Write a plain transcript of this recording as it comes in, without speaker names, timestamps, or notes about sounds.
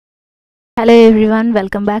Hello everyone,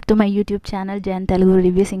 welcome back to my YouTube channel Jan Telugu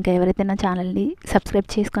reviews. ఇంకా ఎవరైతే నా ఛానల్ని సబ్స్క్రైబ్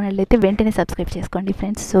చేసుకున్నట్లయితే వెంటనే సబ్స్క్రైబ్ చేసుకోండి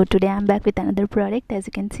friends. So today I'm back with another product. As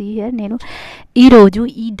you can see here, నేను ఈరోజు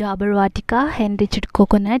ఈ డాబర్ వాటికా ఎన్రిచ్డ్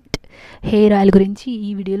కోకోనట్ హెయిర్ ఆయిల్ గురించి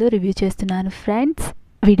ఈ వీడియోలో రివ్యూ చేస్తున్నాను ఫ్రెండ్స్.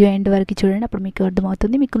 వీడియో ఎండ్ వరకు చూడండి, అప్పుడు మీకు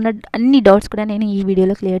అర్థమవుతుంది. మీకున్న అన్ని డౌట్స్ కూడా నేను ఈ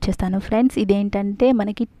వీడియోలో క్లియర్ చేస్తాను ఫ్రెండ్స్. ఇదేంటంటే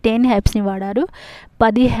మనకి 10 హెర్బ్స్ని వాడారు,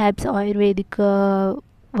 10 హెర్బ్స్ ఆయుర్వేదిక్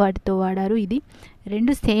వాటితో వాడారు. ఇది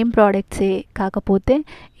రెండు సేమ్ ప్రోడక్ట్సే, కాకపోతే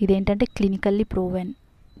ఇదేంటంటే క్లినికల్లీ ప్రూవెన్.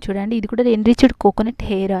 చూడండి, ఇది కూడా ఎన్రిచ్డ్ కోకోనట్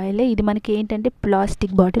హెయిర్ ఆయిలే. ఇది మనకి ఏంటంటే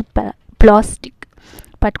ప్లాస్టిక్ బాటిల్, ప్లాస్టిక్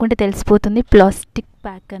పట్టుకుంటే తెలిసిపోతుంది, ప్లాస్టిక్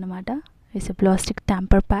ప్యాక్ అనమాట. It's plastic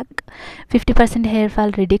tamper pack. 50% hair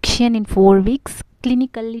fall reduction in 4 weeks,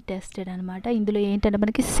 clinically tested అనమాట. ఇందులో ఏంటంటే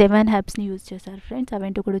మనకి 7 హెర్బ్స్ని యూజ్ చేశారు ఫ్రెండ్స్.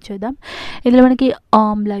 అవేంటో కూడా చూద్దాం. ఇందులో మనకి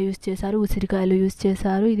ఆమ్లా యూజ్ చేశారు, ఉసిరికాయలు యూజ్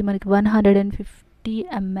చేశారు. ఇది మనకి 150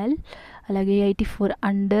 ml, అలాగే 84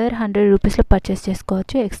 అండర్ 100 రూపీస్లో పర్చేస్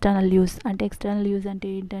చేసుకోవచ్చు. ఎక్స్టర్నల్ యూజ్ అంటే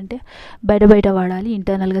ఏంటంటే బయట వాడాలి,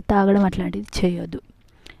 ఇంటర్నల్గా తాగడం అట్లాంటిది చేయొద్దు.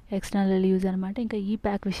 ఎక్స్టర్నల్ యూజ్ అనమాట. ఇంకా ఈ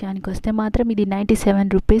ప్యాక్ విషయానికి వస్తే మాత్రం ఇది 97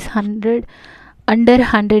 రూపీస్, అండర్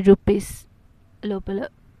 100 రూపీస్ లోపల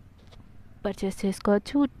పర్చేస్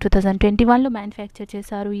చేసుకోవచ్చు. 2021లో మ్యానుఫ్యాక్చర్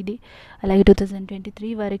చేశారు ఇది. అలాగే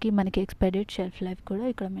 2023 వరకు మనకి ఎక్స్పైర్డ్ షెల్ఫ్ లైఫ్ కూడా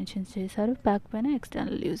ఇక్కడ మెన్షన్ చేశారు. ప్యాక్ పైన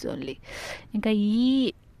ఎక్స్టర్నల్ యూజ్ ఓన్లీ. ఇంకా ఈ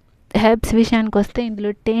హెర్బ్స్ విషయానికి వస్తే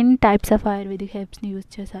ఇందులో 10 టైప్స్ ఆఫ్ ఆయుర్వేదిక్ హెర్బ్స్ని యూజ్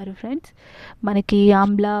చేశారు ఫ్రెండ్స్. మనకి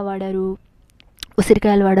ఆమ్లా వాడారు,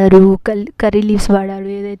 ఉసిరికాయలు వాడారు, కర్రీ లీవ్స్ వాడారు.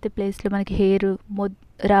 ఏదైతే ప్లేస్లో మనకి హెయిర్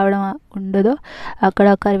రావడం ఉండదో అక్కడ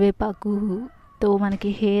కరివేపాకుతో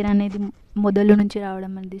మనకి హెయిర్ అనేది మొదలు నుంచి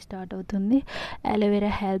రావడం అనేది స్టార్ట్ అవుతుంది.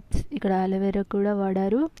 అలోవెరా హెల్ప్స్, ఇక్కడ అలోవెరా కూడా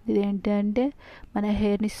వాడారు. ఇదేంటంటే మన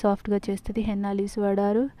హెయిర్ని సాఫ్ట్గా చేస్తుంది. హెన్నా లీవ్స్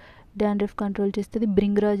వాడారు, డాండ్రఫ్ కంట్రోల్ చేస్తుంది.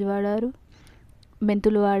 బ్రింగ్రాజ్ వాడారు,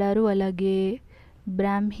 మెంతులు వాడారు, అలాగే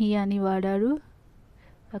బ్రాహ్మి అని వాడారు,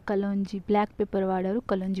 కలోంజీ బ్లాక్ పెప్పర్ వాడారు,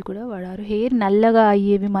 కలోంజీ కూడా వాడారు. హెయిర్ నల్లగా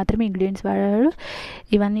అయ్యేవి మాత్రమే ఇంగ్రీడియంట్స్ వాడారు.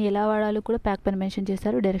 ఇవన్నీ ఎలా వాడాలో కూడా ప్యాక్ పైన మెన్షన్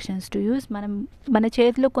చేశారు. Directions to use. మన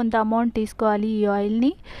చేతిలో కొంత అమౌంట్ తీసుకోవాలి. ఈ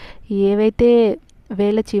ఆయిల్ని ఏవైతే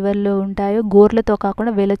వేల చివర్లో ఉంటాయో గోర్లతో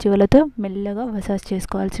కాకుండా వేల చివర్లతో మెల్లగా మసాజ్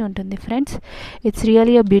చేసుకోవాల్సి ఉంటుంది friends. It's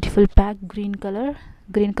really a beautiful pack. Green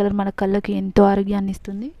colour మన కళ్ళకి ఎంతో ఆరోగ్యాన్ని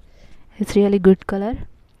ఇస్తుంది. It's really good colour.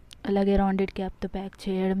 అలాగే రౌండెడ్ క్యాప్తో ప్యాక్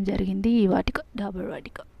చేయడం జరిగింది ఈ డాబర్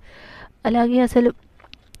వాటికా. అలాగే అసలు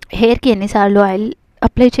హెయిర్కి ఎన్నిసార్లు ఆయిల్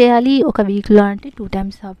అప్లై చేయాలి? ఒక వీక్లో అంటే 2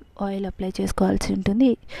 times ఆయిల్ అప్లై చేసుకోవాల్సి ఉంటుంది.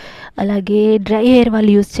 అలాగే డ్రై హెయిర్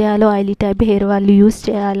వాళ్ళు యూస్ చేయాలో, ఆయిలీ టైప్ హెయిర్ వాళ్ళు యూస్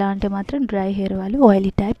చేయాలా అంటే మాత్రం డ్రై హెయిర్ వాళ్ళు,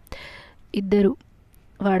 ఆయిలీ టైప్ ఇద్దరు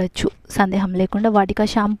వాడచ్చు సందేహం లేకుండా. వాటికా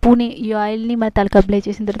షాంపూని, ఈ ఆయిల్ని మన తలకు అప్లై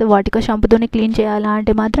చేసిన తర్వాత వాటికా షాంపూతోనే క్లీన్ చేయాలా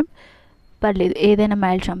అంటే మాత్రం పర్లేదు, ఏదైనా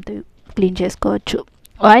మైల్డ్ షాంపూతో క్లీన్ చేసుకోవచ్చు.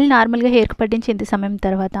 ఆయిల్ నార్మల్గా హెయిర్కి పట్టించి ఎంత సమయం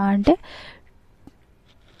తర్వాత అంటే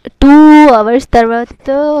 2 hours తర్వాత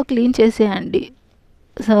క్లీన్ చేసేయండి.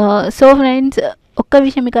 సో ఫ్రెండ్స్, ఒక్క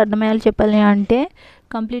విషయం మీకు అర్థమయ్యేలా చెప్పాలి అంటే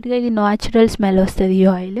కంప్లీట్గా ఇది న్యాచురల్ స్మెల్ వస్తుంది ఈ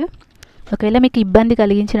ఆయిల్. ఒకవేళ మీకు ఇబ్బంది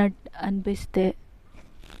కలిగించినట్టు అనిపిస్తే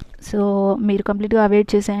సో మీరు కంప్లీట్గా అవాయిడ్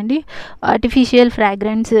చేసేయండి. ఆర్టిఫిషియల్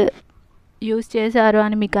ఫ్రాగ్రెన్స్ యూస్ చేశారు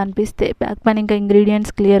అని మీకు అనిపిస్తే, ప్యాక్ పైన ఇంకా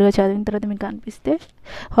ఇంగ్రీడియంట్స్ క్లియర్గా చదివిన తర్వాత మీకు అనిపిస్తే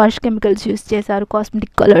హార్ష్ కెమికల్స్ యూస్ చేశారు,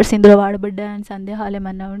 కాస్మెటిక్ కలర్స్ ఇందులో వాడబడ్డాయని సందేహాలు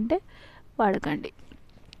ఏమన్నా ఉంటే వాడకండి.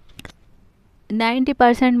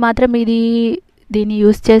 90% మాత్రం దీన్ని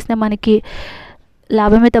యూస్ చేస్తే మనకి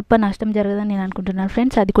లాభమే తప్ప నష్టం జరగదని నేను అనుకుంటున్నాను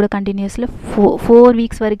ఫ్రెండ్స్. అది కూడా కంటిన్యూస్లో 4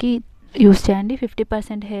 weeks వరకు యూస్ చేయండి.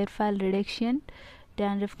 50% hair fall reduction,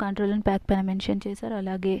 dandruff control అని ప్యాక్ పైన మెన్షన్ చేశారు.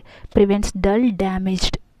 అలాగే ప్రివెంట్స్ డల్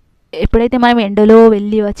డ్యామేజ్డ్. ఎప్పుడైతే మనం ఎండలో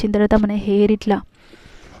వెళ్ళి వచ్చిన తర్వాత మన హెయిర్ ఇట్లా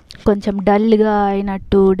కొంచెం డల్గా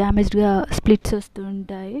అయినట్టు, డ్యామేజ్డ్గా స్ప్లిట్స్ వస్తూ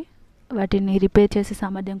ఉంటాయి, వాటిని రిపేర్ చేసే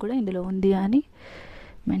సామర్థ్యం కూడా ఇందులో ఉంది అని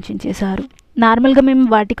మెన్షన్ చేశారు. నార్మల్గా మేము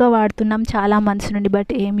వాటికా వాడుతున్నాం చాలా మంత్స్ నుండి,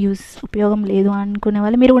 బట్ ఏం ఉపయోగం లేదు అనుకునే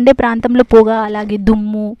వాళ్ళు, మీరు ఉండే ప్రాంతంలో పొగ, అలాగే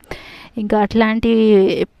దుమ్ము, ఇంకా అట్లాంటివి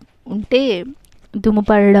ఉంటే, దుమ్ము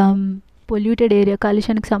పడడం, పొల్యూటెడ్ ఏరియా,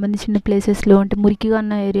 కాలుష్యానికి సంబంధించిన ప్లేసెస్లో ఉంటే, మురికిగా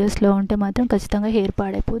ఉన్న ఏరియాస్లో ఉంటే మాత్రం ఖచ్చితంగా హెయిర్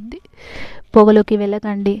పాడైపోద్ది. పొగలోకి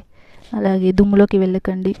వెళ్ళకండి, అలాగే దుమ్ములోకి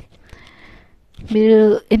వెళ్ళకండి. మీరు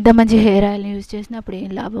ఎంత మంచి హెయిర్ ఆయిల్ని యూజ్ చేసినా అప్పుడు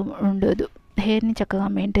ఏం లాభం ఉండదు. హెయిర్ని చక్కగా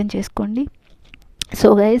మెయింటైన్ చేసుకోండి. సో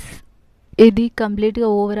గైస్, ఇది కంప్లీట్గా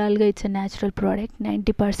ఓవరాల్గా ఇట్స్ అ న్యాచురల్ ప్రోడక్ట్.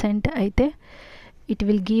 90% అయితే it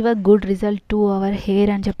will give a good result to our hair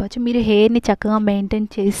అని చెప్పచ్చు. మీరు హెయిర్ని చక్కగా మెయింటైన్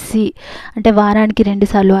చేసి, అంటే వారానికి 2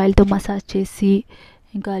 సార్లు ఆయిల్తో మసాజ్ చేసి,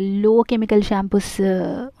 ఇంకా లో కెమికల్ షాంపూస్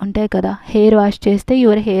ఉంటాయి కదా, హెయిర్ వాష్ చేస్తే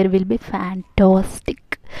your hair will be fantastic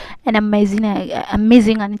and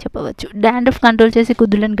amazing అని చెప్పవచ్చు. డాండ్రఫ్ కంట్రోల్ చేసి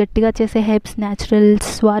కుదులను గట్టిగా చేసే హెర్బ్స్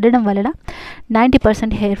న్యాచురల్స్ వాడడం వలన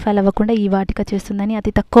 90% హెయిర్ ఫాల్ అవ్వకుండా ఈ వాటిక చేస్తుందని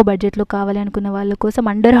అతి తక్కువ బడ్జెట్లో కావాలి అనుకున్న వాళ్ళ కోసం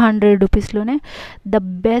అండర్ 100 రూపీస్లోనే ద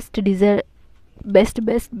బెస్ట్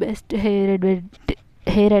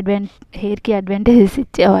హెయిర్కి అడ్వాంటేజెస్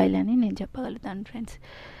ఇచ్చే ఆయిల్ అని నేను చెప్పగలుగుతాను ఫ్రెండ్స్.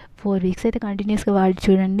 4 వీక్స్ అయితే కంటిన్యూస్గా వాడి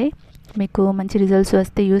చూడండి, మీకు మంచి రిజల్ట్స్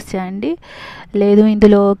వస్తే యూస్ చేయండి. లేదు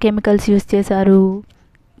ఇందులో కెమికల్స్ యూస్ చేశారు,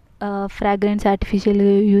 ఫ్రాగ్రెన్స్ ఆర్టిఫిషియల్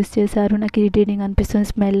యూస్ చేశారు, నాకు ఇరిటేటింగ్ అనిపిస్తుంది,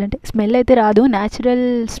 స్మెల్ అయితే రాదు, న్యాచురల్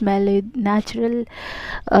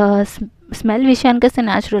స్మెల్ విషయానికి వస్తే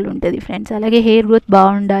న్యాచురల్ ఉంటుంది ఫ్రెండ్స్. అలాగే హెయిర్ గ్రోత్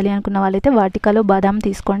బాగుండాలి అనుకున్న వాళ్ళైతే వాటికలో బాదాం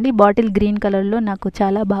తీసుకోండి. బాటిల్ గ్రీన్ కలర్లో నాకు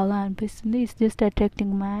చాలా బాగా అనిపిస్తుంది, it's just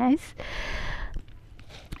attracting my eyes.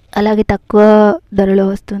 అలాగే తక్కువ ధరలో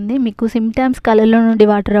వస్తుంది. మీకు సిమ్టమ్స్ కళ్ళలో నుండి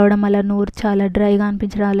వాటర్ రావడం, అలా నోరు చాలా డ్రైగా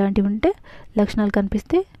అనిపించడం అలాంటివి ఉంటే, లక్షణాలు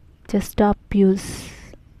కనిపిస్తే జస్ట్ స్టాప్ యూస్.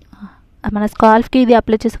 మన స్కాల్ఫ్కి ఇది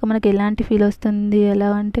అప్లై చేసాక మనకి ఎలాంటి ఫీల్ వస్తుంది, ఎలా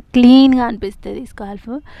అంటే క్లీన్గా అనిపిస్తుంది స్కాల్ఫ్.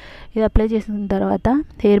 ఇది అప్లై చేసిన తర్వాత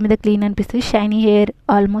హెయిర్ మీద క్లీన్ అనిపిస్తుంది, షైనీ హెయిర్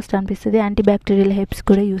ఆల్మోస్ట్ అనిపిస్తుంది. యాంటీ బ్యాక్టీరియల్ హెర్బ్స్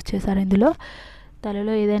కూడా యూస్ చేశారు ఇందులో.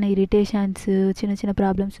 తలలో ఏదైనా ఇరిటేషన్స్, చిన్న చిన్న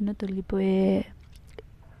ప్రాబ్లమ్స్ ఉన్నా తొలగిపోయే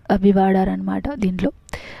అవి వాడారనమాట దీంట్లో.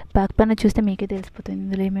 ప్యాక్ పైన చూస్తే మీకే తెలిసిపోతుంది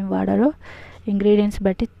ఇందులో ఏమేమి వాడారో, ఇంగ్రీడియంట్స్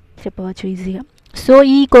బట్టి చెప్పవచ్చు ఈజీగా. సో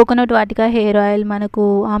ఈ కోకోనట్ వాటిక హెయిర్ ఆయిల్ మనకు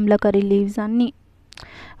ఆమ్లా కర్రీ లీవ్స్ అన్నీ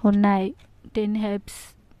ఉన్నాయి, 10 హెర్బ్స్.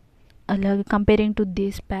 అలాగే కంపేరింగ్ టు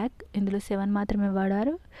దిస్ ప్యాక్ ఇందులో 7 మాత్రమే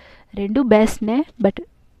వాడారు. 2 బెస్ట్నే, బట్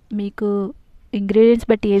మీకు ఇంగ్రీడియంట్స్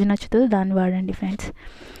బట్టి ఏది నచ్చుతుందో దాన్ని వాడండి ఫ్రెండ్స్.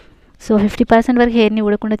 సో 50% వరకు హెయిర్ని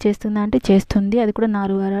ఊడకుండా చేస్తుందా అంటే చేస్తుంది, అది కూడా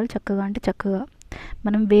 4 వారాలు చక్కగా అంటే చక్కగా.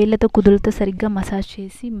 మనం వేళ్ళతో కుదులతో సరిగ్గా మసాజ్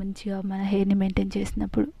చేసి మంచిగా మన హెయిర్ని మెయింటైన్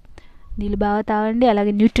చేసినప్పుడు. నీళ్ళు బాగా తాగండి,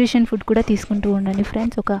 అలాగే న్యూట్రిషన్ ఫుడ్ కూడా తీసుకుంటూ ఉండండి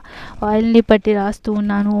ఫ్రెండ్స్. ఒక ఆయిల్ని పట్టి రాస్తూ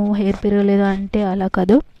ఉన్నాను హెయిర్ పెరగలేదు అంటే అలా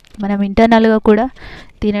కాదు, మనం ఇంటర్నల్గా కూడా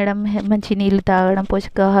తినడం, మంచి నీళ్ళు తాగడం,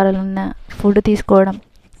 పోషకాహారాలు ఉన్న ఫుడ్ తీసుకోవడం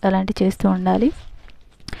అలాంటివి చేస్తూ ఉండాలి.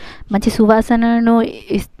 మంచి సువాసనను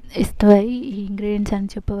ఇస్తాయి ఈ ఇంగ్రీడియంట్స్ అని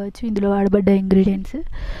చెప్పవచ్చు, ఇందులో వాడబడ్డ ఇంగ్రీడియంట్స్.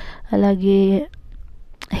 అలాగే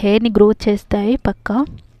హెయిర్ని గ్రోత్ చేస్తాయి పక్కా.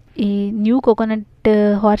 ఈ న్యూ కోకోనట్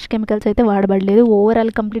హార్ష్ కెమికల్స్ అయితే వాడబడలేదు,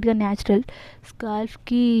 ఓవరాల్ కంప్లీట్గా న్యాచురల్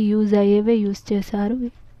స్కాల్ఫ్కి యూజ్ అయ్యేవే యూజ్ చేశారు.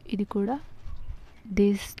 ఇది కూడా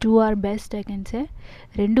these 2 are best I can say.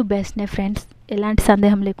 2 బెస్ట్నే friends, ఎలాంటి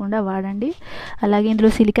సందేహం లేకుండా వాడండి. అలాగే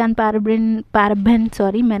ఇందులో సిలికాన్ పారబెన్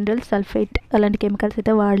మినరల్ సల్ఫేట్ అలాంటి కెమికల్స్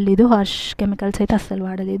అయితే వాడలేదు, హార్ష్ కెమికల్స్ అయితే అస్సలు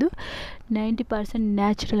వాడలేదు. 90%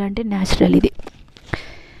 న్యాచురల్ అంటే న్యాచురల్ ఇది.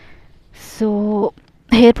 సో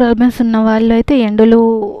హెయిర్ ప్రాబ్లమ్స్ ఉన్న వాళ్ళు అయితే ఎండలో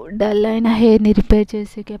డల్ అయిన హెయిర్ని రిపేర్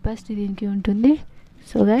చేసే కెపాసిటీ దీనికి ఉంటుంది.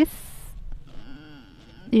 సో గైస్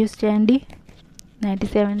యూస్ చేయండి,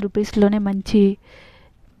 97 రూపీస్లోనే మంచి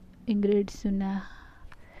ఇంగ్రీడియంట్స్ ఉన్న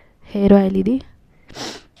హెయిర్ ఆయిల్ ఇది.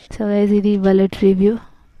 సో గైస్ ఇది వాలెట్ రివ్యూ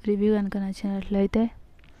కనుక నచ్చినట్లయితే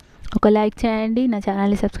ఒక లైక్ చేయండి, నా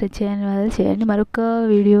ఛానల్ని సబ్స్క్రైబ్ చేయని వాళ్ళు చేయండి. మరొక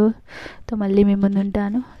వీడియోతో మళ్ళీ మీ ముందు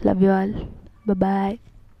ఉంటాను. Love you all, bye.